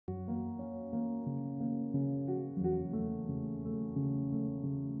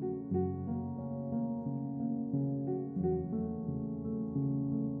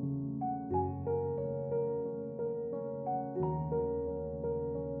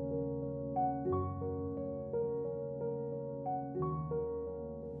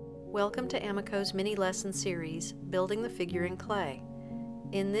Welcome to AMACO's mini-lesson series, Building the Figure in Clay.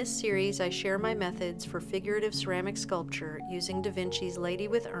 In this series, I share my methods for figurative ceramic sculpture using daVinci's Lady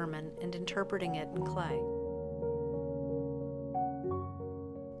with Ermine and interpreting it in clay.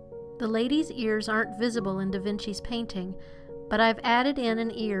 The lady's ears aren't visible in daVinci's painting, but I've added in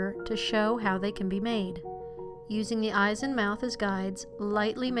an ear to show how they can be made. Using the eyes and mouth as guides,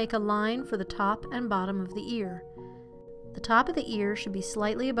 lightly make a line for the top and bottom of the ear. The top of the ear should be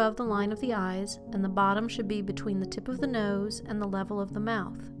slightly above the line of the eyes, and the bottom should be between the tip of the nose and the level of the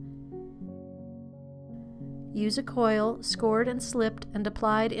mouth. Use a coil scored and slipped and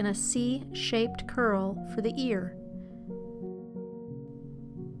applied in a C-shaped curl for the ear.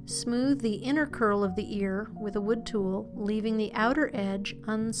 Smooth the inner curl of the ear with a wood tool, leaving the outer edge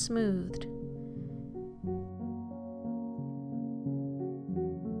unsmoothed.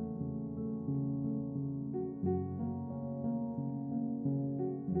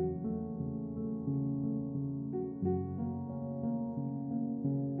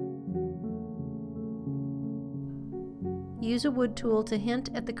 Use a wood tool to hint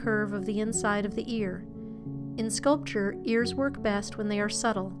at the curve of the inside of the ear. In sculpture, ears work best when they are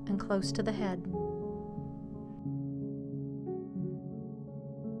subtle and close to the head.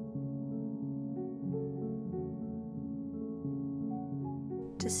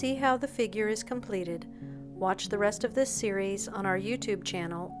 To see how the figure is completed, watch the rest of this series on our YouTube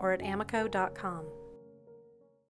channel or at amaco.com.